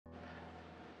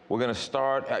We're going to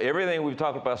start, everything we've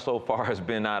talked about so far has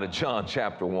been out of John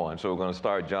chapter 1. So we're going to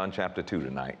start John chapter 2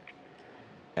 tonight.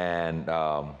 And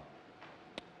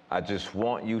I just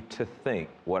want you to think.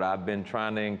 What I've been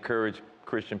trying to encourage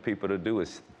Christian people to do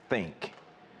is think.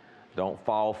 Don't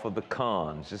fall for the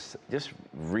cons. Just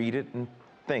read it and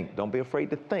think. Don't be afraid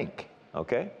to think,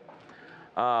 okay?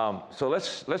 So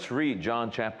let's read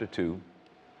John chapter 2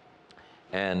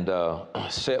 and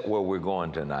set where we're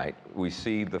going tonight. We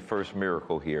see the first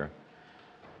miracle here.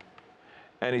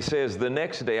 And he says, the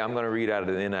next day, I'm going to read out of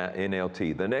the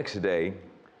NLT. The next day,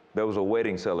 there was a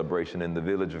wedding celebration in the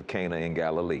village of Cana in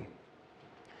Galilee.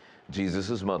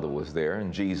 Jesus' mother was there,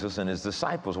 and Jesus and his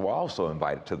disciples were also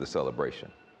invited to the celebration.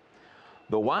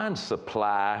 The wine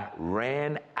supply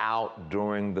ran out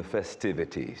during the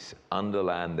festivities.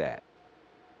 Underline that.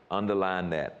 Underline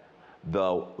that.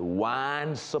 The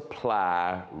wine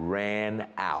supply ran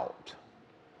out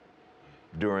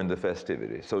during the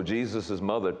festivities. So Jesus'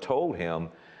 mother told him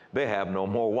they have no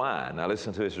more wine. Now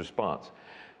listen to his response.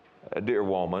 Dear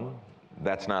woman,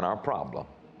 that's not our problem.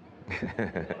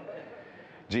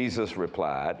 Jesus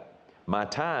replied, my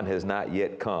time has not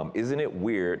yet come. Isn't it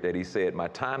weird that he said, my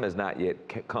time has not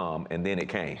yet come, and then it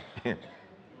came? All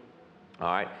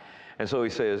right. And so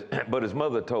he says, but his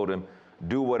mother told him,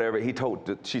 do whatever she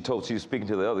was speaking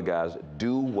to the other guys,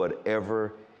 do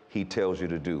whatever he tells you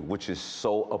to do, which is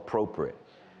so appropriate.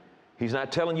 He's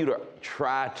not telling you to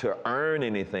try to earn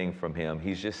anything from him.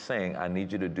 He's just saying, I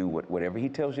need you to do whatever he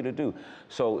tells you to do.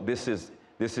 So this is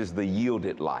the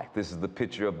yielded life. This is the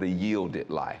picture of the yielded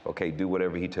life. Okay, do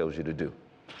whatever he tells you to do.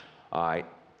 All right,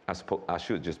 I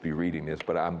should just be reading this,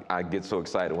 but I get so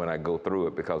excited when I go through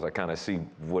it because I kind of see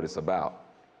what it's about.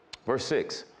 Verse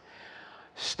 6.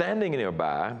 Standing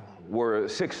nearby were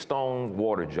 6 stone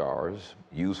water jars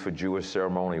used for Jewish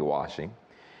ceremonial washing.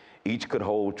 Each could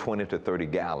hold 20 to 30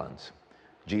 gallons.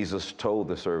 Jesus told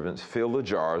the servants, fill the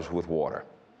jars with water.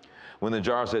 When the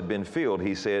jars had been filled,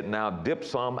 he said, now dip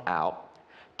some out,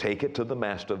 take it to the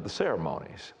master of the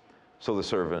ceremonies. So the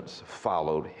servants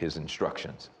followed his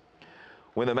instructions.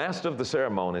 When the master of the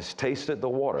ceremonies tasted the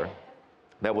water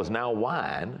that was now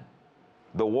wine,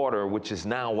 the water which is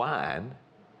now wine,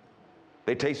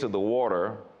 they tasted the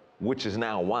water, which is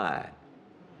now wine.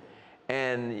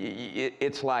 And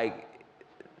it's like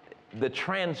the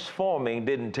transforming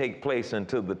didn't take place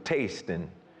until the tasting.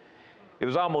 It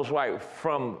was almost like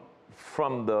from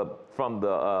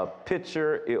the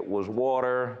pitcher, it was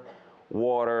water,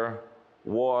 water,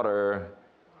 water,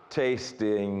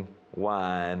 tasting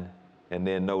wine, and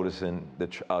then noticing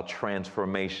the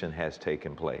transformation has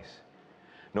taken place.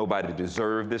 Nobody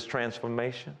deserved this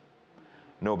transformation.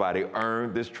 Nobody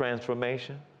earned this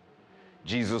transformation.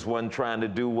 Jesus wasn't trying to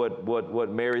do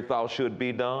what Mary thought should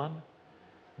be done.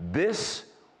 This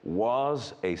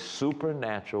was a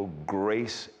supernatural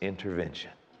grace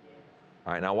intervention.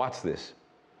 All right, now watch this.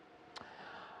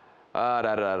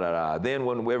 Then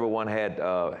when everyone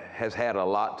has had a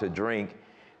lot to drink,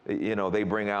 they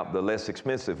bring out the less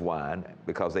expensive wine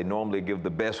because they normally give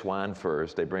the best wine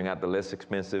first. They bring out the less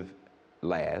expensive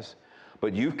last.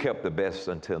 But you've kept the best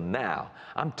until now.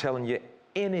 I'm telling you,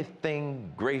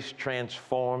 anything grace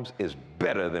transforms is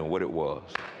better than what it was.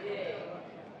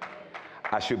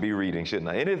 I should be reading, shouldn't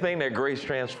I? Anything that grace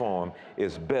transforms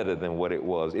is better than what it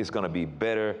was. It's going to be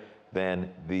better than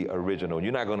the original.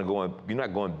 You're not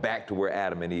going back to where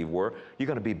Adam and Eve were. You're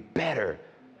going to be better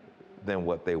than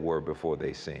what they were before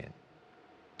they sinned.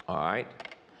 All right?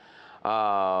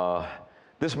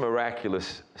 This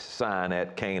miraculous sign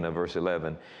at Cana, verse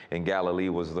 11, in Galilee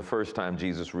was the first time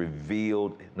Jesus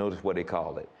revealed, notice what they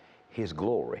called it, his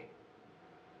glory.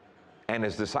 And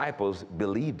his disciples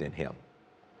believed in him.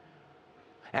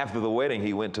 After the wedding,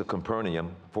 he went to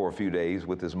Capernaum for a few days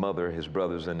with his mother, his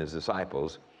brothers, and his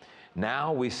disciples.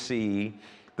 Now we see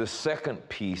the second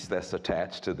piece that's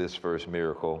attached to this first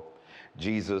miracle.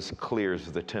 Jesus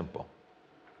clears the temple.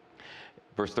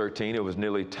 Verse 13, it was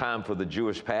nearly time for the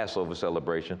Jewish Passover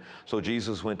celebration. So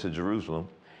Jesus went to Jerusalem.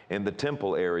 In the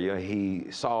temple area, he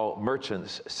saw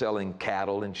merchants selling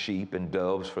cattle and sheep and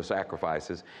doves for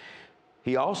sacrifices.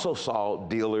 He also saw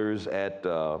dealers at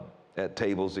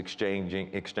tables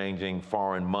exchanging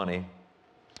foreign money.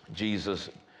 Jesus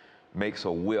makes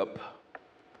a whip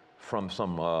from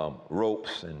some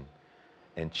ropes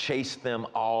and chased them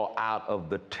all out of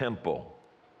the temple.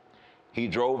 He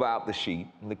drove out the sheep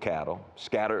and the cattle,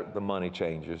 scattered the money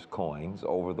changers' coins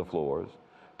over the floors,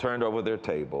 turned over their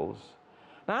tables.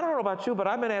 Now, I don't know about you, but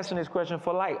I've been asking this question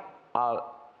for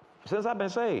since I've been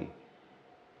saved.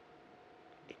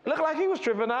 Looked like he was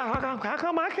tripping out. How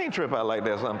come I can't trip out like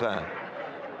that sometimes?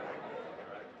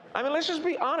 I mean, let's just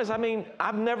be honest. I mean,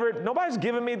 nobody's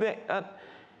given me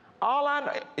all I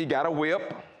know, he got a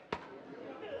whip.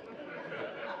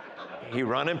 He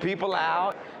running people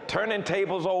out, turning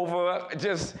tables over,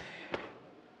 just,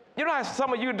 you know how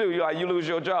some of you do, you lose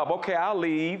your job. Okay, I'll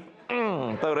leave,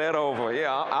 throw that over.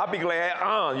 Yeah, I'll be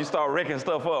glad, you start wrecking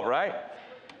stuff up, right?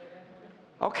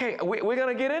 Okay, we're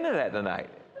gonna get into that tonight.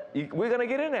 We're gonna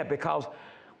get into that because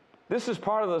this is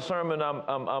part of the sermon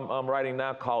I'm writing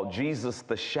now called Jesus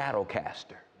the Shadow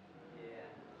Caster.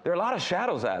 There are a lot of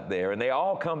shadows out there, and they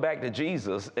all come back to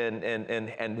Jesus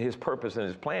and his purpose and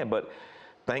his plan. But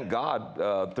thank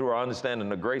God, through our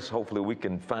understanding of grace, hopefully we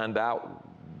can find out,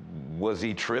 was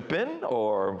he tripping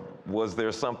or was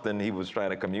there something he was trying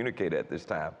to communicate at this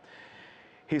time?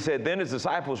 He said, then his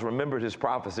disciples remembered his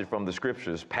prophecy from the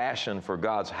scriptures, passion for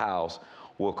God's house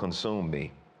will consume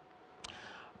me.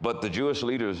 But the Jewish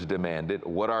leaders demanded,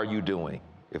 what are you doing?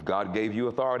 If God gave you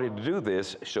authority to do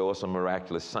this, show us a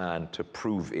miraculous sign to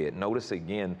prove it. Notice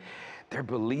again, their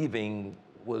believing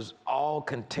was all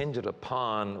contingent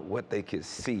upon what they could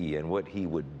see and what he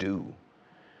would do.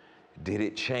 Did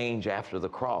it change after the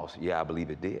cross? Yeah, I believe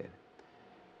it did.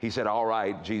 He said, all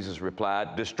right, Jesus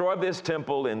replied, destroy this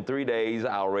temple in 3 days,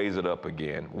 I'll raise it up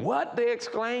again. What? They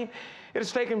exclaimed. It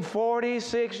has taken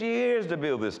 46 years to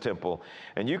build this temple,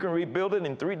 and you can rebuild it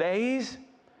in 3 days?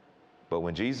 But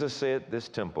when Jesus said this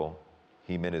temple,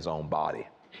 he meant his own body.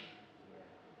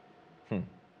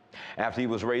 After he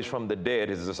was raised from the dead,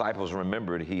 his disciples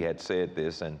remembered he had said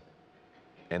this, and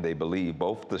they believed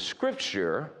both the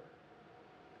scripture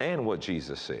and what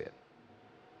Jesus said.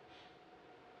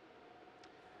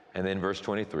 And then verse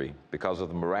 23, because of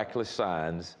the miraculous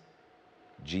signs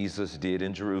Jesus did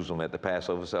in Jerusalem at the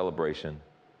Passover celebration,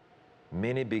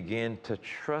 many began to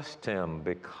trust him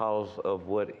because of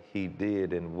what he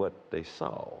did and what they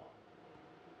saw.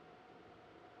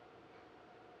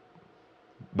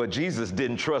 But Jesus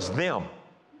didn't trust them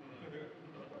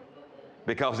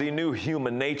because he knew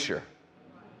human nature.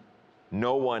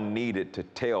 No one needed to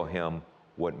tell him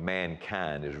what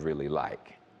mankind is really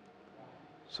like.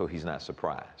 So he's not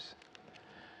surprised.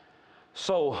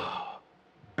 So,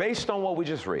 based on what we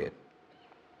just read,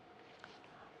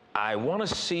 I want to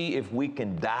see if we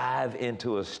can dive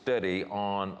into a study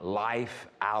on life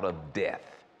out of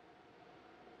death.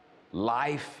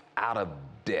 Life out of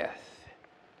death.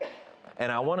 And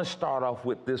I want to start off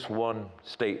with this one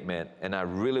statement, and I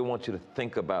really want you to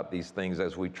think about these things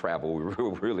as we travel.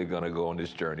 We're really going to go on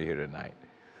this journey here tonight.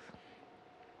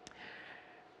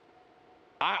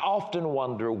 I often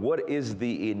wonder, what is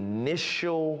the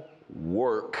initial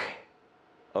work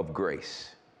of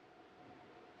grace?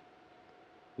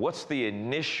 What's the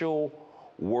initial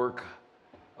work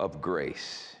of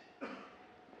grace?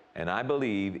 And I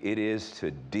believe it is to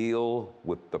deal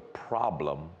with the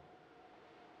problem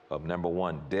of, number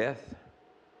one, death,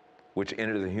 which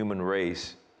entered the human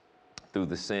race through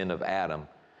the sin of Adam.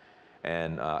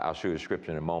 And I'll show you the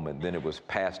scripture in a moment. Then it was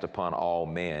passed upon all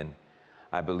men.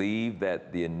 I believe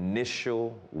that the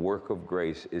initial work of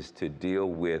grace is to deal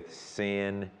with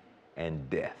sin and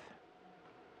death,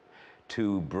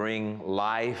 to bring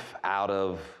life out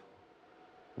of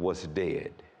what's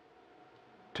dead,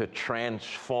 to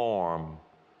transform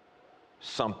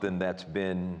something that's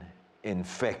been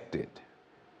infected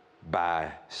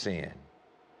by sin.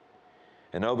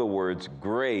 In other words,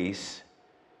 grace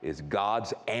is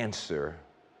God's answer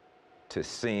to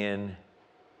sin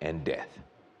and death.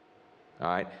 All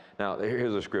right, now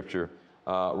here's a scripture,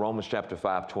 Romans chapter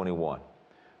 5:21.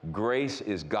 Grace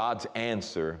is God's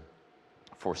answer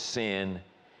for sin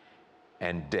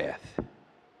and death.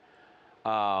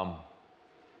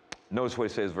 Notice what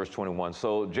it says, verse 21.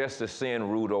 So just as sin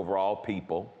ruled over all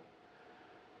people,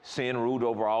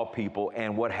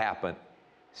 and what happened?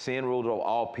 Sin ruled over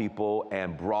all people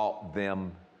and brought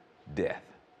them death.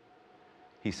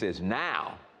 He says,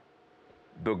 now,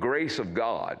 the grace of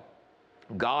God,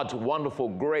 God's wonderful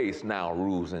grace now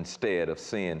rules instead of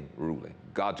sin ruling.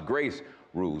 God's grace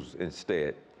rules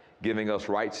instead, giving us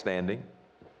right standing.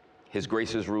 His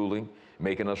grace is ruling,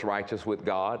 making us righteous with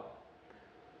God.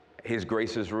 His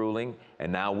grace is ruling,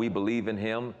 and now we believe in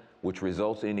him, which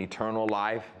results in eternal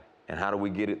life. And how do we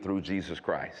get it? Through Jesus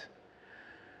Christ.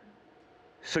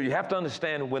 So you have to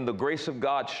understand, when the grace of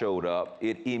God showed up,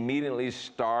 it immediately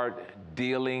started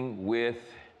dealing with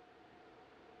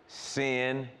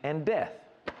sin and death.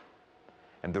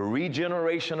 And the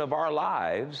regeneration of our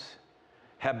lives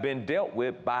have been dealt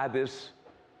with by this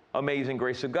amazing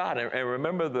grace of God. And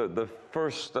remember the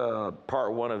first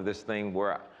part one of this thing,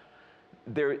 where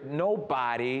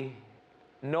nobody,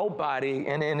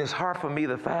 and it's hard for me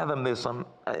to fathom this,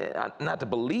 not to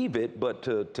believe it, but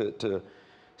to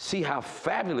see how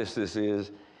fabulous this is.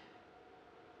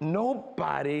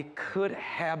 Nobody could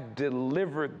have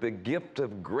delivered the gift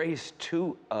of grace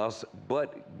to us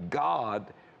but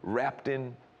God wrapped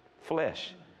in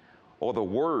flesh, or the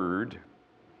Word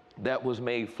that was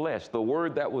made flesh. The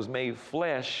Word that was made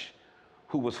flesh,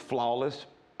 who was flawless,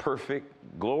 perfect,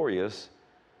 glorious,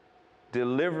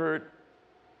 delivered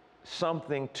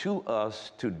something to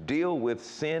us to deal with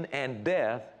sin and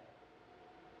death,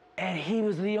 and he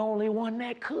was the only one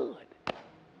that could.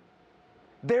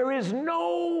 There is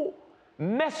no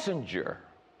messenger,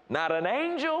 not an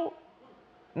angel,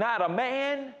 not a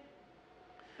man.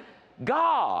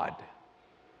 God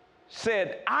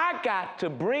said, I got to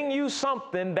bring you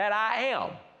something that I am,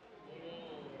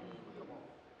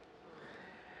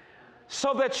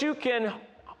 so that you can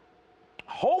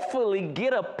hopefully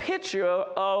get a picture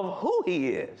of who he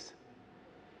is.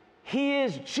 He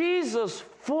is Jesus,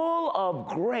 full of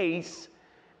grace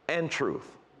and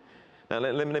truth. Now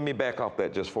let me back off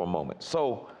that just for a moment.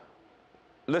 So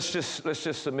let's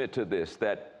just submit to this,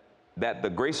 that the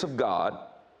grace of God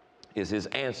is his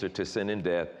answer to sin and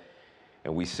death.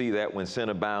 And we see that when sin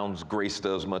abounds, grace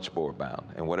does much more abound.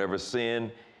 And whatever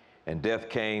sin and death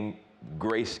came,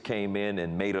 grace came in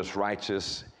and made us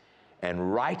righteous.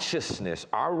 And righteousness,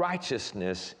 our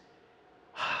righteousness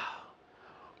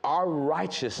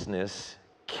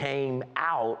came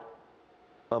out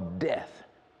of death.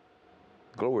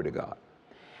 Glory to God.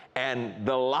 And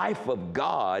the life of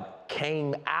God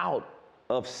came out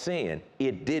of sin.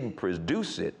 It didn't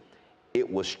produce it. It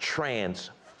was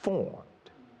transformed.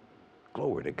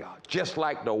 Glory to God. Just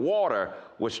like the water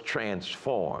was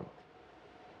transformed.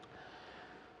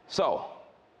 So,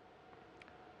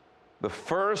 the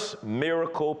first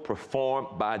miracle performed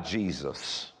by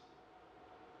Jesus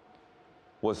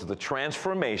was the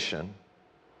transformation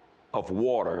of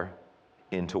water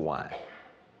into wine.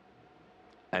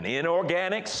 An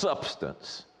inorganic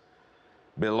substance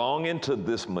belonging to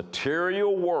this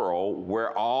material world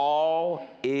where all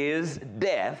is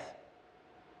death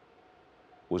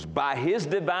was by his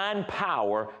divine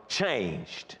power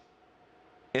changed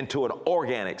into an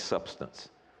organic substance,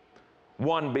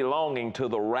 one belonging to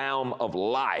the realm of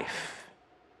life.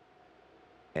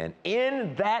 And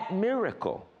in that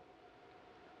miracle,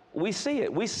 we see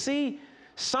it. We see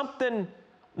something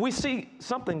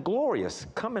glorious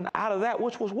coming out of that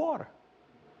which was water.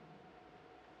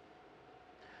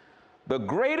 The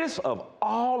greatest of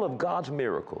all of God's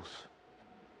miracles,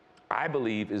 I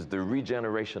believe, is the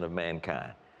regeneration of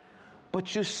mankind.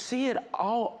 But you see it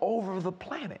all over the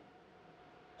planet.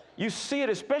 You see it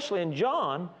especially in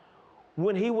John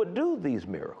when he would do these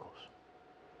miracles.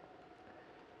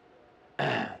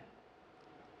 The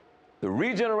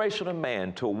regeneration of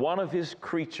man to one of his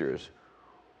creatures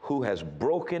who has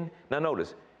broken. Now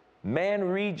notice, man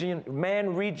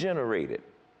regenerated.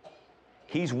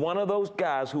 He's one of those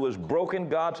guys who has broken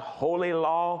God's holy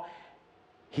law.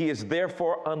 He is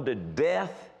therefore under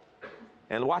death.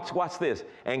 And watch this.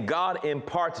 And God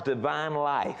imparts divine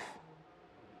life.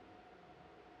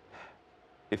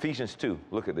 Ephesians 2,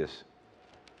 look at this.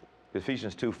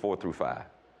 Ephesians 2, 4 through 5.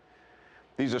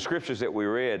 These are scriptures that we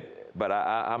read, but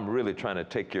I'm really trying to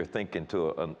take your thinking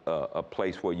to a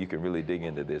place where you can really dig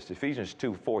into this. Ephesians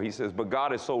 2, 4, he says, but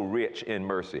God is so rich in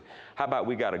mercy. How about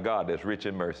we got a God that's rich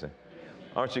in mercy?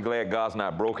 Aren't you glad God's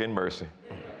not broke in mercy?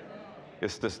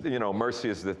 It's just, mercy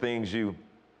is the things you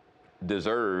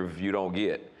deserve, you don't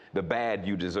get. The bad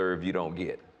you deserve, you don't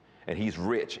get. And he's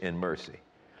rich in mercy.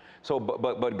 So,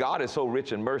 but God is so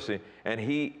rich in mercy, and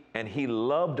he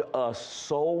loved us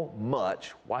so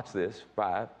much, watch this,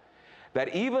 5,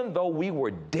 that even though we were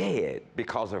dead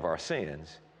because of our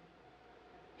sins,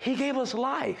 he gave us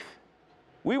life.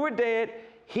 We were dead,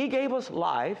 he gave us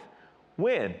life.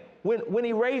 When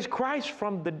he raised Christ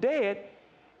from the dead,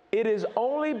 it is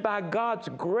only by God's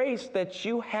grace that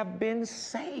you have been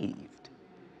saved.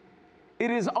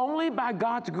 It is only by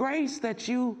God's grace that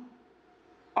you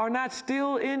are not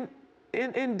still in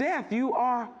death. You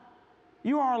are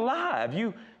alive.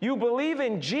 You believe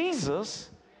in Jesus,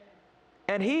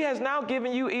 and he has now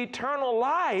given you eternal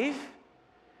life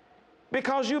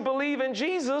because you believe in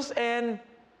Jesus. And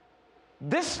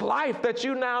this life that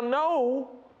you now know,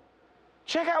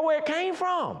 check out where it came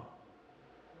from.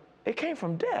 It came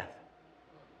from death.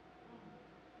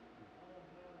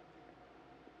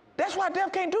 That's why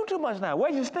death can't do too much now.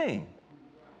 Where's your sting?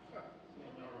 All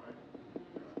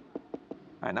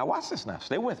right, now watch this now.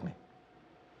 Stay with me.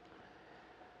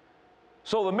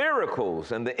 So the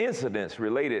miracles and the incidents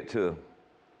related to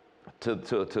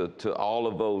all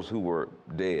of those who were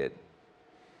dead.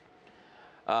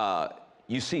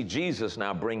 You see Jesus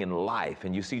now bringing life,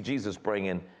 and you see Jesus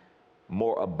bringing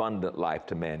more abundant life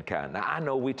to mankind. Now, I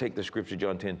know we take the scripture,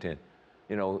 John 10:10.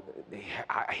 You know,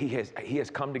 he has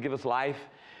come to give us life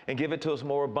and give it to us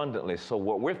more abundantly. So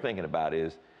what we're thinking about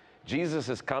is Jesus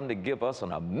has come to give us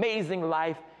an amazing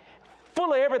life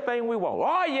full of everything we want.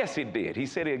 Oh, yes, he did. He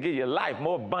said he'll give you life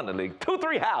more abundantly. 2,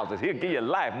 3 houses, he'll give you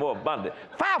life more abundant.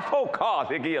 5, 4 cars,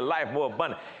 he'll give you life more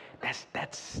abundant.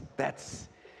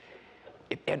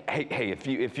 And hey,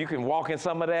 if you can walk in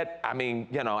some of that, I mean,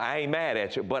 you know, I ain't mad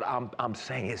at you, but I'm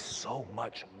saying it's so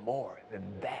much more than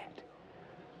that.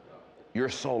 You're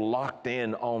so locked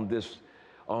in on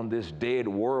this dead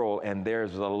world, and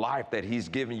there's a life that he's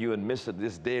given you in the midst of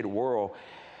this dead world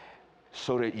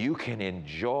so that you can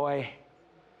enjoy.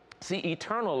 See,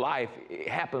 eternal life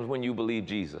happens when you believe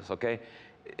Jesus, okay?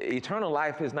 Eternal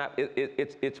life is not,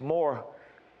 it's more,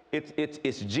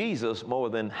 it's Jesus more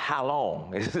than how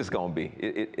long is this going to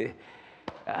be.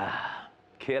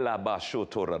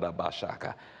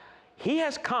 He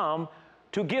has come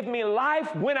to give me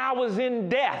life when I was in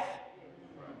death.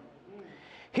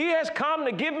 He has come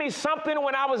to give me something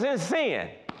when I was in sin.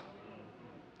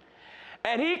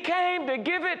 And he came to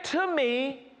give it to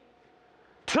me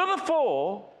to the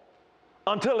full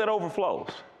until it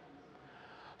overflows.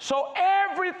 So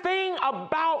everything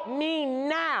about me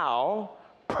now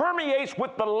permeates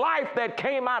with the life that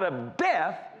came out of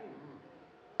death,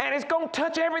 and it's going to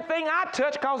touch everything I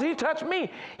touch because he touched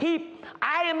me.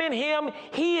 I am in him.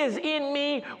 He is in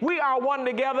me. We are one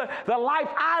together. The life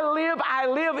I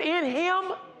live in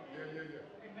him.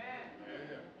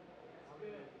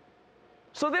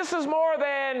 So this is more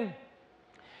than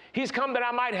he's come that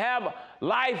I might have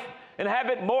life and have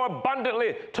it more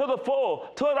abundantly to the full,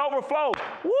 till it overflows.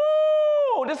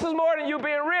 Woo! This is more than you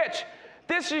being rich.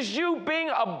 This is you being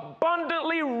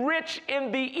abundantly rich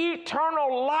in the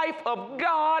eternal life of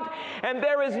God, and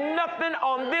there is nothing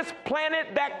on this planet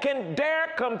that can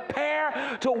dare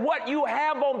compare to what you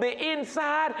have on the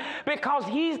inside, because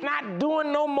he's not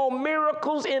doing no more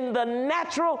miracles in the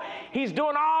natural. He's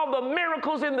doing all the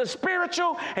miracles in the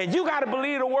spiritual, and you got to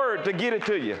believe the word to get it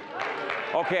to you.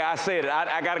 Okay, I said it.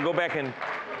 I got to go back, and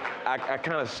I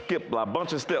kind of skipped a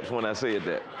bunch of steps when I said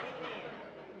that.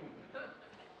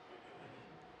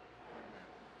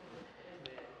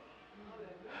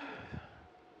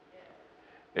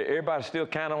 Everybody still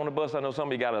kind of on the bus? I know some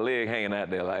of you got a leg hanging out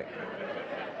there like.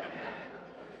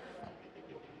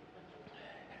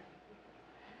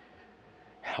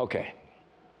 Okay.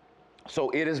 So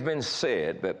it has been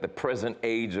said that the present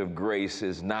age of grace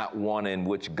is not one in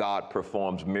which God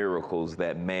performs miracles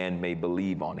that man may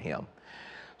believe on him.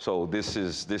 So this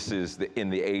is in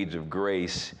the age of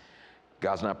grace,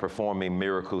 God's not performing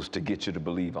miracles to get you to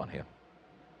believe on him.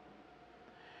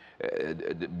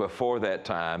 Before that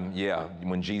time, yeah,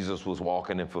 when Jesus was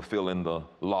walking and fulfilling the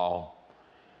law,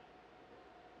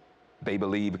 they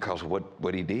believed because of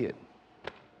what he did.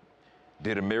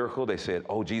 Did a miracle, they said,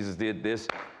 oh, Jesus did this,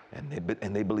 and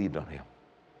they believed on him.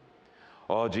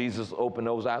 Oh, Jesus opened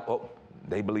those eyes, oh,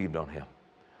 they believed on him.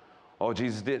 Oh,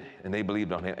 Jesus did, and they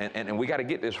believed on him. And we got to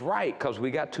get this right, because we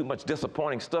got too much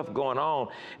disappointing stuff going on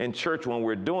in church when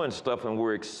we're doing stuff and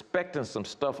we're expecting some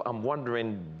stuff. I'm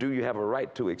wondering, do you have a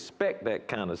right to expect that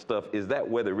kind of stuff? Is that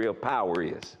where the real power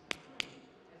is?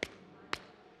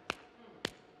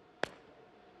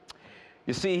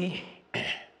 You see,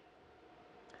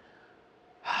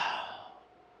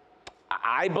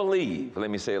 I believe,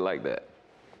 let me say it like that.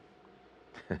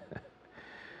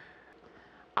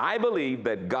 I believe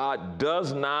that God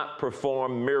does not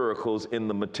perform miracles in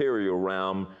the material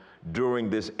realm during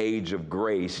this age of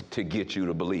grace to get you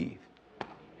to believe.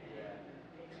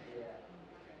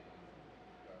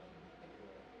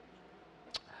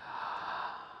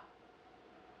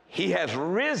 He has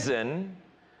risen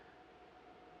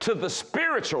to the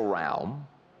spiritual realm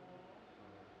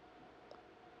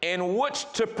in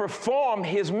which to perform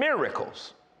his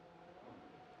miracles.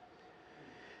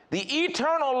 The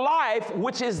eternal life,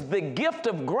 which is the gift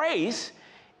of grace,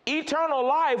 eternal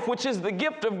life, which is the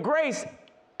gift of grace,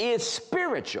 is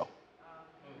spiritual.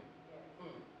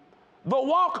 The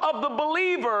walk of the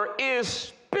believer is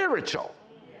spiritual.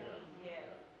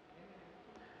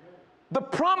 The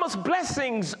promised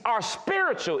blessings are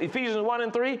spiritual. Ephesians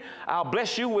 1:3, I'll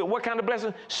bless you with what kind of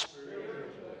blessings?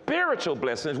 Spiritual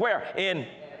blessings. Where? In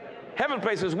heavenly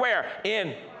places. Where?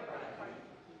 In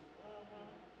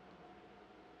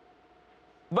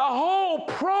the whole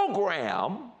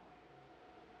program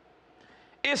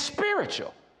is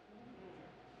spiritual.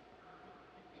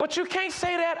 But you can't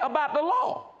say that about the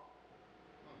law.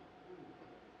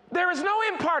 There is no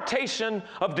impartation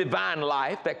of divine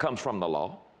life that comes from the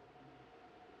law.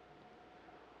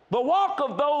 The walk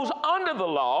of those under the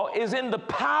law is in the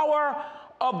power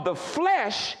of the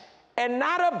flesh and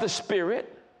not of the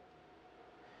Spirit.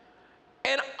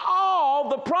 And all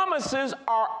the promises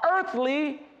are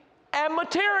earthly and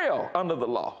material under the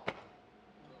law.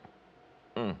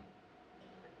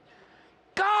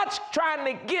 God's trying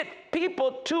to get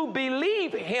people to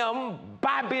believe him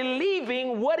by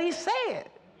believing what he said.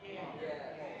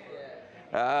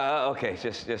 Okay,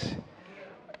 just.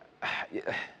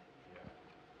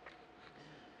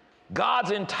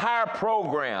 God's entire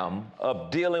program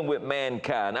of dealing with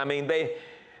mankind, I mean,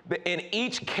 in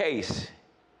each case,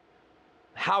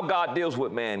 how God deals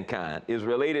with mankind is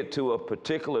related to a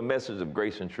particular message of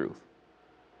grace and truth.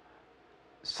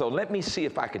 So let me see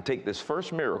if I can take this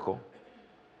first miracle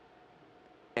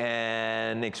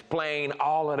and explain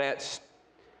all of that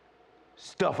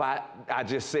stuff I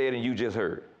just said and you just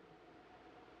heard.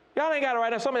 Y'all ain't got it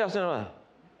right now. Some of y'all saying,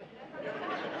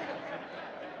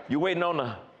 you waiting on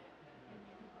the,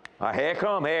 here it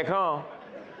come, here it come. All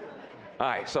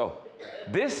right, so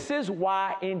this is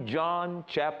why in John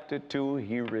chapter 2,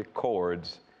 he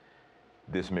records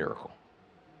this miracle.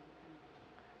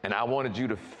 And I wanted you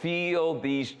to feel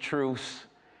these truths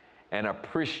and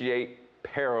appreciate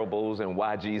parables and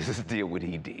why Jesus did what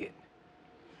he did.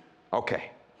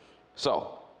 Okay,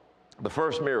 so the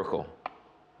first miracle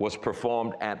was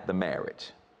performed at the marriage.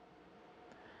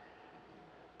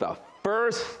 The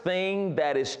first thing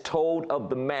that is told of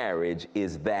the marriage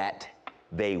is that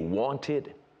they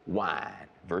wanted wine.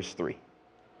 Verse 3.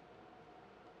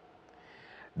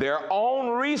 Their own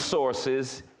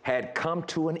resources had come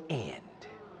to an end.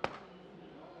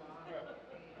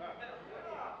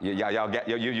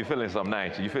 You feeling something,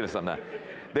 ain't you? You feeling something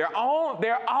now?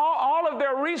 All of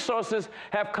their resources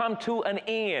have come to an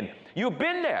end. You've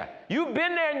been there. You've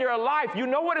been there in your life. You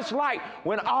know what it's like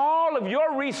when all of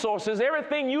your resources,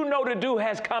 everything you know to do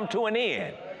has come to an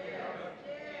end.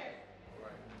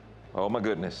 Oh my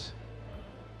goodness.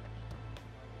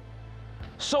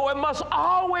 So it must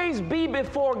always be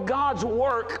before God's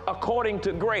work according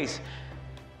to grace.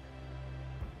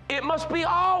 It must be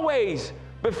always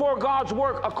before God's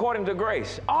work according to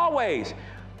grace. Always.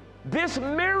 This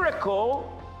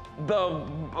miracle, the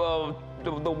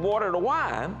water to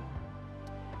wine,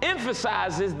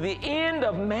 emphasizes the end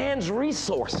of man's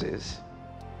resources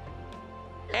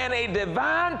and a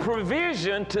divine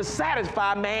provision to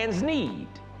satisfy man's need.